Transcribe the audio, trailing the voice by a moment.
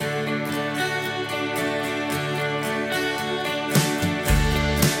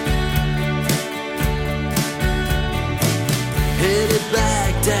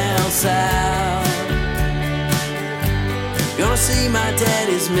my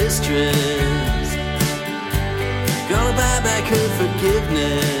daddy's mistress. Gonna buy back her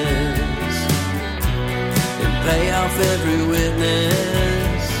forgiveness and pay off every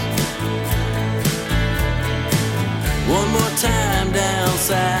witness. One more time down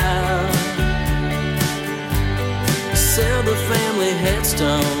south, sell the family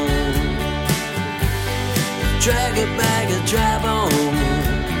headstone, drag a bag of dry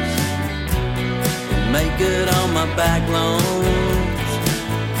bones, and make good on my back loans.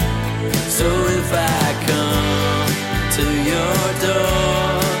 So if I come to your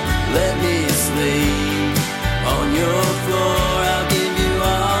door, let me sleep on your floor. I'll give you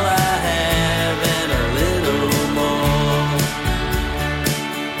all I have and a little more.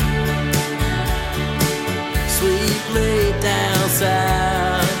 Sweet lay down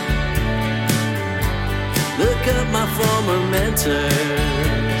south, look up my former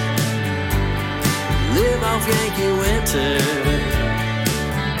mentors, live off Yankee winter,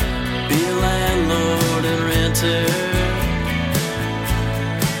 be a landlord and renter,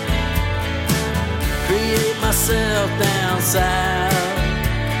 create myself down south,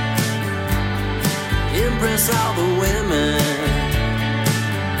 impress all the women,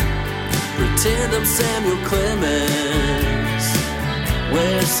 pretend I'm Samuel Clemens,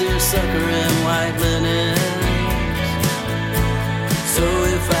 wear seersucker and white linens. So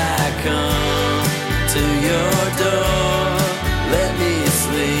if I come to your door, let me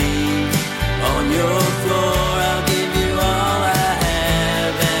sleep on your floor. I'll give you all I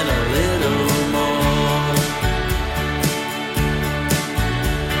have and a little more.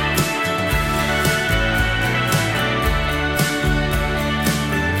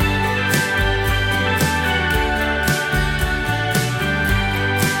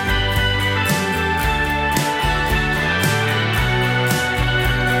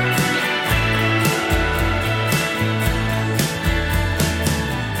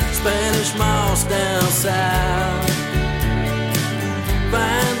 Spanish moss down south,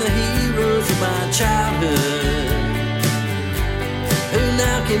 find the heroes of my childhood, who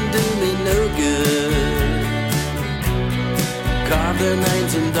now can do me no good, carve their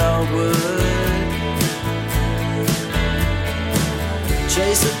names in dogwood,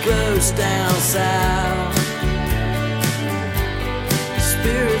 chase a ghost down south,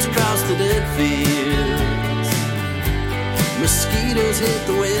 spirits cross the dead fields, mosquitoes hit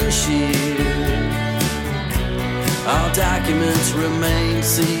the windshield, all documents remain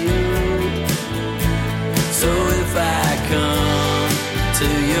sealed. So if I come to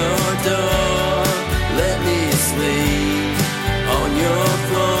your door, let me sleep on your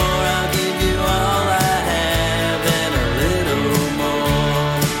floor. I'll give you all I have and a little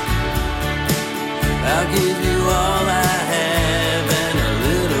more. I'll give you